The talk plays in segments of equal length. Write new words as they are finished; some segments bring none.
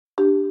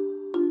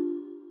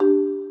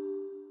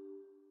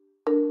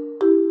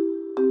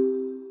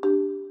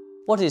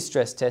What is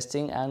stress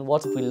testing and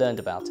what have we learned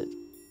about it?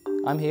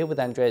 I'm here with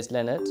Andreas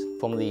Lehnert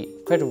from the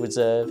Federal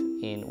Reserve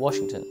in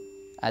Washington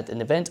at an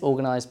event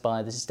organised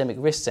by the Systemic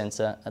Risk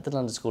Centre at the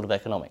London School of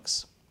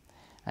Economics.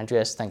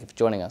 Andreas, thank you for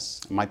joining us.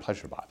 My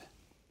pleasure, Bob.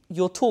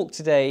 Your talk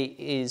today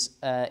is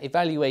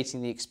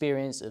evaluating the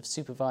experience of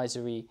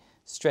supervisory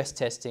stress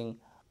testing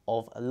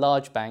of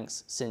large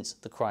banks since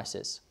the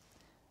crisis.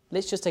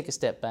 Let's just take a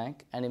step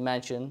back and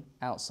imagine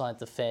outside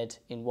the Fed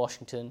in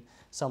Washington,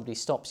 somebody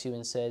stops you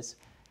and says,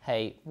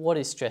 hey, what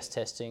is stress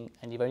testing?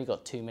 And you've only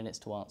got 2 minutes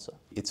to answer.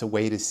 It's a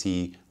way to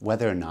see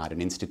whether or not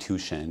an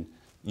institution,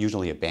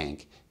 usually a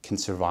bank, can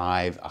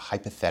survive a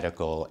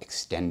hypothetical,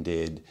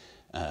 extended,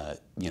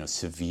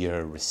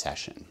 severe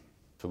recession.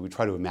 So we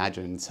try to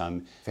imagine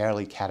some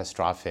fairly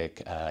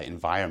catastrophic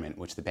environment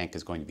which the bank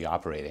is going to be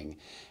operating,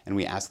 and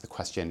we ask the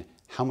question,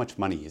 how much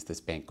money is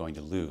this bank going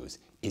to lose?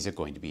 Is it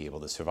going to be able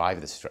to survive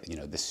this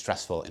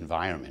stressful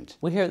environment?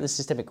 We're here at the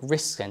Systemic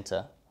Risk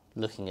Centre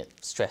looking at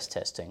stress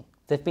testing.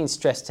 There have been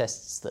stress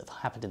tests that have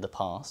happened in the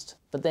past,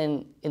 but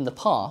then in the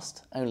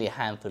past, only a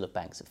handful of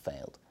banks have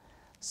failed.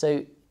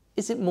 So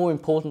is it more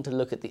important to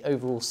look at the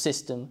overall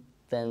system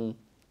than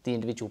the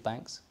individual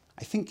banks?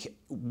 I think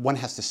one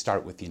has to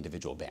start with the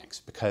individual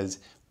banks, because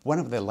one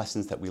of the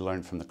lessons that we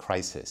learned from the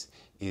crisis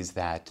is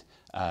that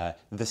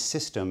the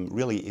system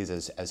really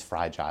is as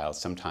fragile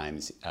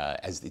sometimes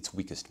as its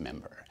weakest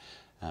member.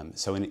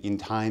 So in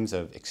times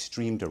of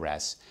extreme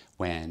duress,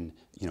 when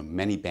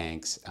many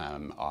banks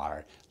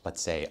are, let's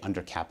say,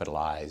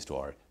 undercapitalized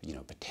or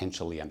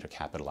potentially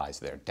undercapitalized,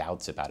 there are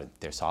doubts about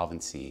their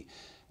solvency,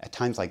 at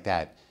times like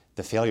that,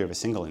 the failure of a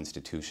single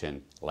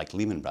institution like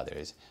Lehman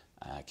Brothers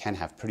can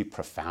have pretty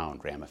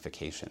profound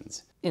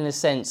ramifications. In a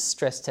sense,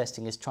 stress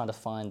testing is trying to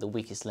find the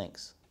weakest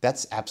links.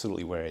 That's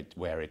absolutely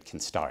where it can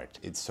start.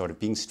 It's sort of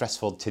being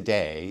stressful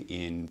today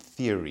in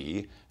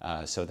theory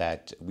so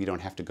that we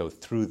don't have to go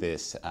through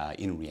this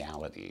in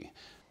reality.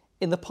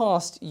 In the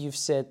past, you've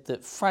said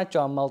that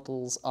fragile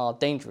models are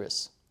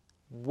dangerous,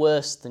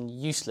 worse than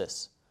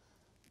useless.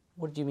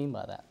 What do you mean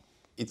by that?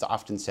 It's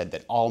often said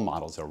that all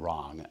models are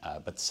wrong,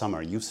 but some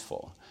are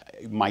useful.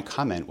 My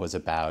comment was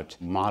about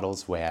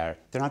models where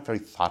they're not very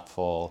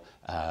thoughtful,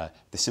 they're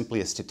simply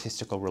a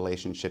statistical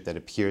relationship that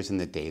appears in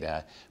the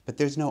data, but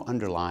there's no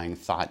underlying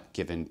thought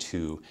given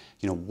to,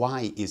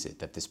 why is it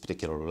that this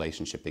particular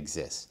relationship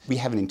exists? We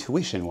have an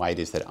intuition why it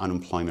is that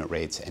unemployment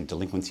rates and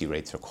delinquency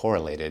rates are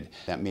correlated.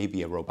 That may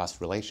be a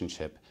robust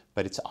relationship,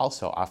 but it's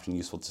also often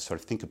useful to sort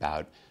of think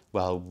about,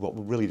 well, what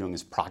we're really doing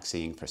is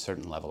proxying for a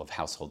certain level of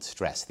household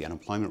stress. The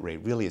unemployment rate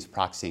really is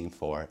proxying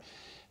for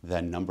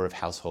the number of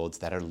households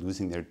that are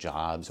losing their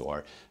jobs,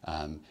 or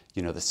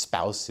the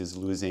spouse is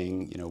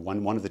losing,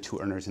 one of the two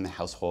earners in the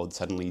household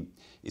suddenly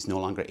is no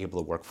longer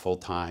able to work full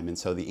time, and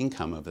so the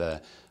income of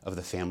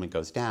the family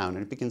goes down,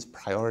 and it begins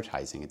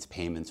prioritizing its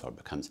payments or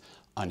becomes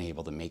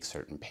unable to make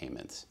certain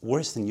payments.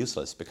 Worse than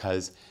useless,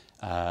 because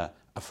a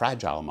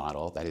fragile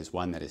model, that is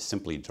one that is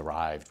simply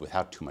derived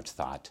without too much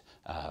thought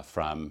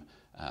from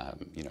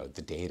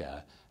the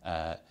data,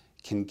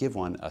 can give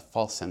one a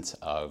false sense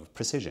of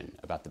precision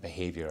about the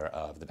behavior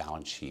of the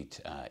balance sheet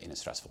in a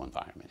stressful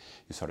environment.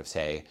 You sort of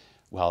say,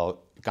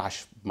 well,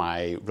 gosh,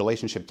 my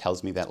relationship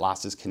tells me that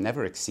losses can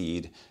never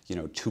exceed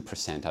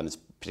 2% on this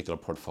particular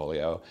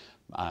portfolio.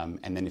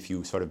 And then if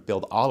you sort of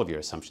build all of your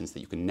assumptions that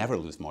you can never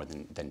lose more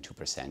than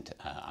 2%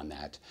 on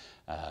that,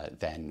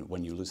 then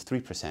when you lose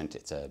 3%,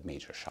 it's a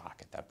major shock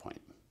at that point.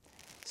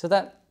 So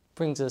that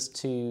brings us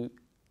to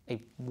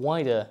a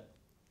wider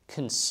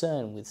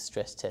concern with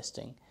stress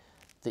testing,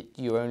 that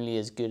you're only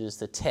as good as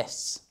the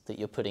tests that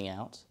you're putting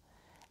out,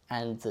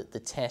 and that the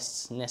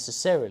tests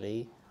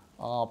necessarily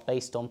are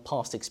based on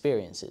past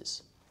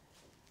experiences.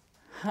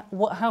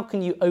 How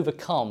can you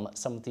overcome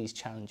some of these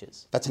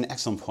challenges? That's an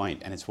excellent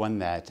point, and it's one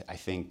that I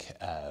think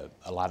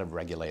a lot of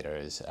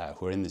regulators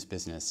who are in this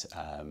business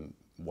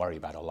worry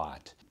about a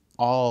lot.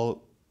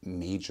 All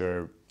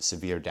major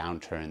severe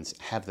downturns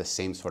have the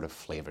same sort of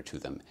flavor to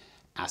them.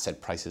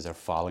 Asset prices are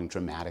falling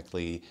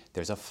dramatically.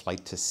 There's a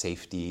flight to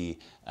safety.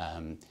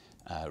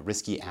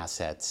 Risky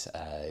assets,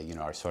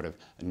 are sort of,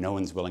 no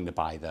one's willing to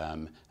buy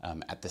them.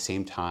 At the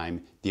same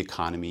time, the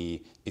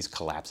economy is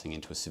collapsing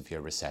into a severe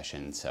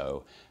recession,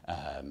 so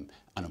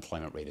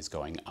unemployment rate is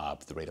going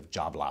up, the rate of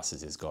job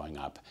losses is going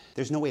up.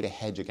 There's no way to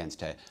hedge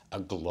against a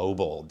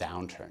global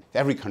downturn. If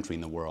every country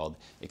in the world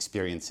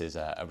experiences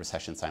a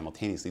recession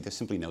simultaneously, there's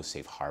simply no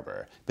safe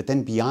harbor. But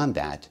then beyond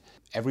that,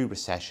 every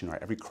recession or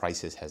every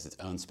crisis has its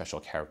own special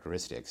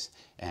characteristics,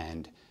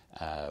 and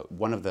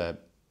one of the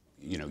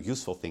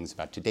useful things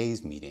about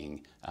today's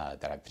meeting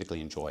that I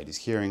particularly enjoyed is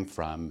hearing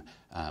from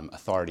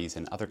authorities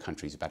in other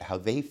countries about how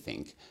they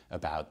think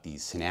about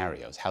these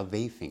scenarios, how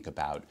they think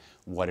about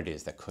what it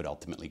is that could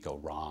ultimately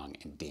go wrong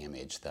and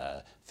damage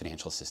the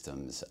financial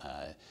systems,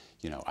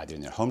 either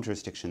in their home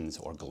jurisdictions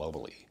or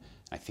globally.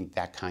 I think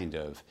that kind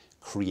of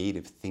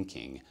creative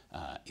thinking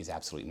is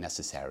absolutely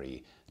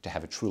necessary to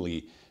have a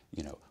truly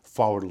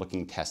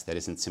forward-looking test that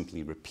isn't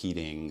simply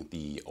repeating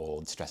the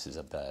old stresses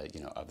of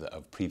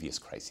previous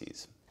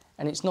crises.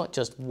 And it's not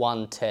just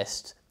one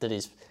test that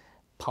is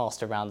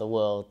passed around the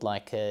world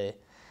like a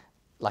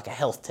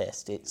health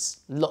test.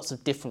 It's lots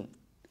of different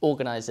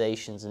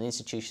organisations and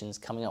institutions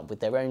coming up with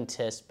their own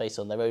tests based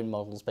on their own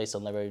models, based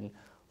on their own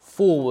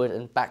forward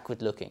and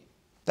backward looking.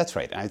 That's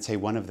right. I'd say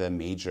one of the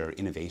major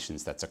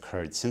innovations that's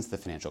occurred since the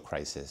financial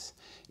crisis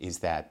is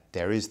that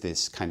there is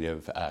this kind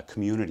of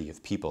community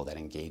of people that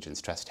engage in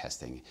stress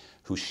testing,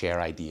 who share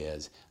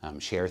ideas,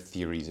 share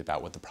theories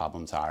about what the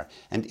problems are,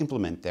 and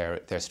implement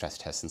their stress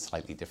tests in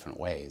slightly different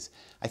ways.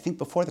 I think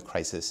before the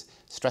crisis,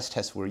 stress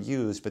tests were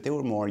used, but they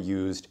were more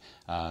used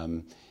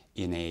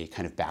in a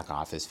kind of back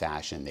office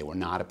fashion. They were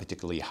not a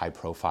particularly high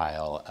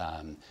profile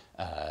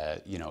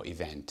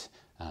event.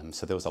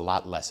 So there was a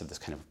lot less of this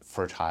kind of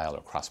fertile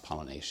or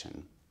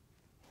cross-pollination.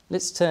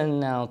 Let's turn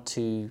now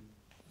to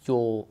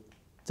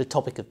the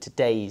topic of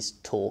today's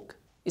talk.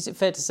 Is it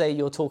fair to say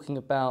you're talking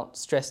about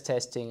stress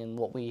testing and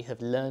what we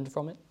have learned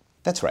from it?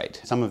 That's right.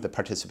 Some of the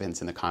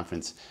participants in the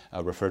conference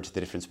referred to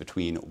the difference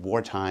between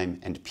wartime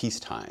and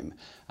peacetime.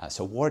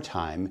 So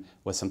wartime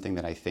was something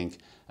that I think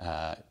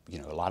a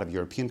lot of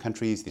European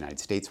countries, the United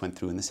States, went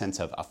through in the sense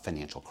of a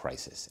financial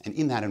crisis. And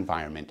in that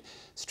environment,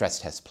 stress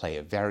tests play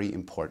a very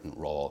important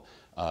role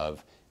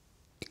of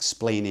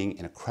explaining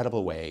in a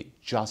credible way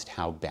just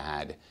how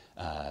bad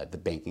the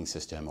banking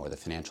system or the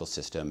financial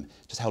system,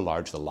 just how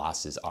large the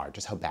losses are,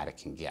 just how bad it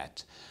can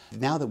get.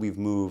 Now that we've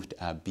moved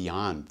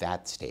beyond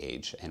that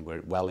stage and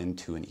we're well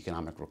into an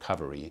economic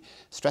recovery,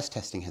 stress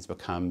testing has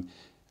become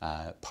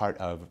part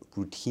of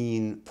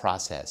routine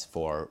process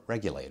for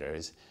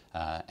regulators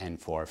and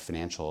for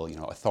financial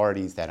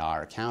authorities that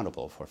are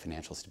accountable for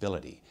financial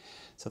stability.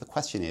 So the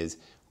question is,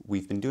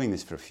 we've been doing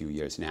this for a few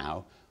years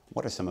now.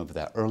 What are some of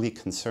the early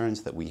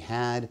concerns that we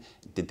had?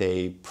 Did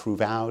they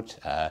prove out?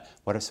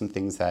 What are some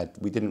things that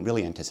we didn't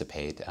really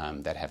anticipate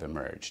that have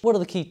emerged? What are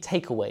the key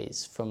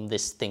takeaways from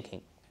this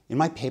thinking? In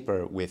my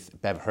paper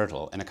with Bev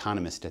Hurtle, an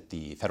economist at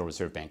the Federal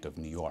Reserve Bank of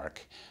New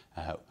York,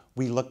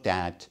 we looked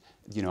at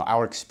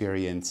our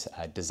experience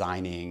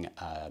designing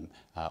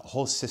a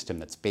whole system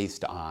that's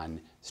based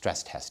on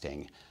stress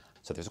testing.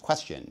 So there's a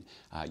question.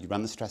 You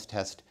run the stress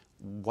test.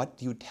 What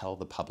do you tell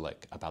the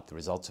public about the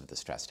results of the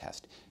stress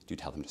test? Do you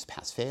tell them just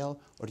pass-fail,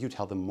 or do you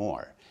tell them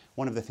more?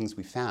 One of the things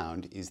we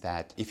found is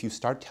that if you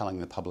start telling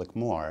the public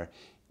more,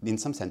 in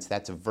some sense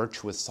that's a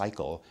virtuous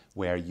cycle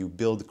where you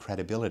build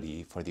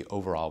credibility for the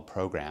overall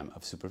program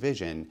of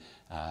supervision,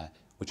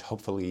 which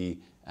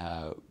hopefully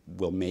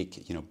will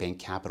make bank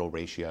capital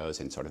ratios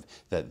and sort of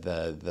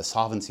the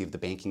solvency of the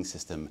banking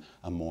system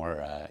a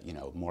more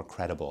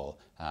credible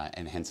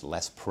and hence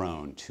less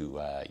prone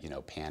to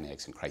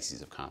panics and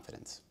crises of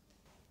confidence.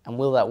 And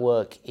will that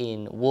work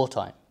in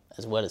wartime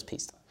as well as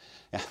peacetime?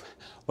 Yeah.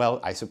 Well,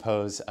 I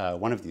suppose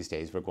one of these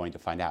days we're going to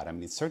find out. I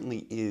mean, it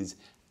certainly is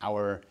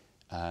our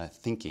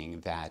thinking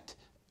that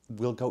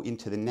we'll go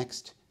into the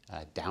next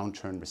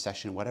downturn,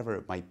 recession, whatever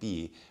it might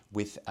be,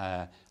 with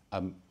a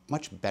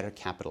much better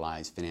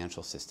capitalized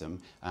financial system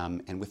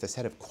and with a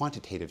set of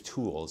quantitative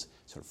tools,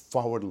 sort of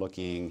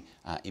forward-looking,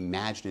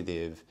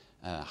 imaginative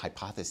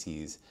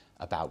hypotheses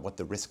about what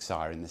the risks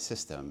are in the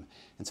system.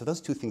 And so those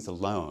two things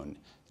alone,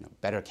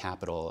 better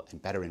capital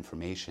and better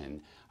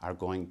information, are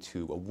going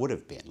to, or would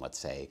have been, let's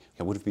say,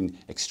 would have been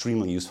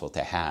extremely useful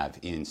to have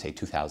in, say,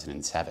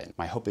 2007.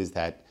 My hope is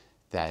that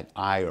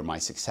I or my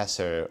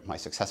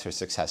successor's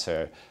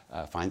successor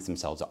finds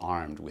themselves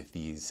armed with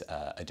these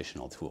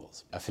additional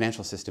tools. A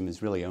financial system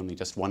is really only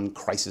just one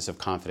crisis of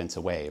confidence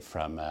away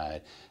from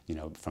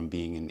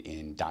being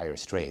in dire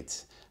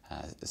straits.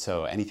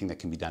 So anything that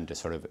can be done to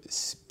sort of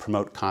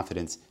promote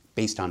confidence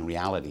based on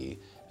reality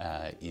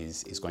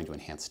is going to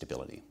enhance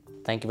stability.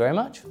 Thank you very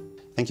much.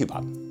 Thank you,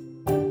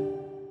 Bob.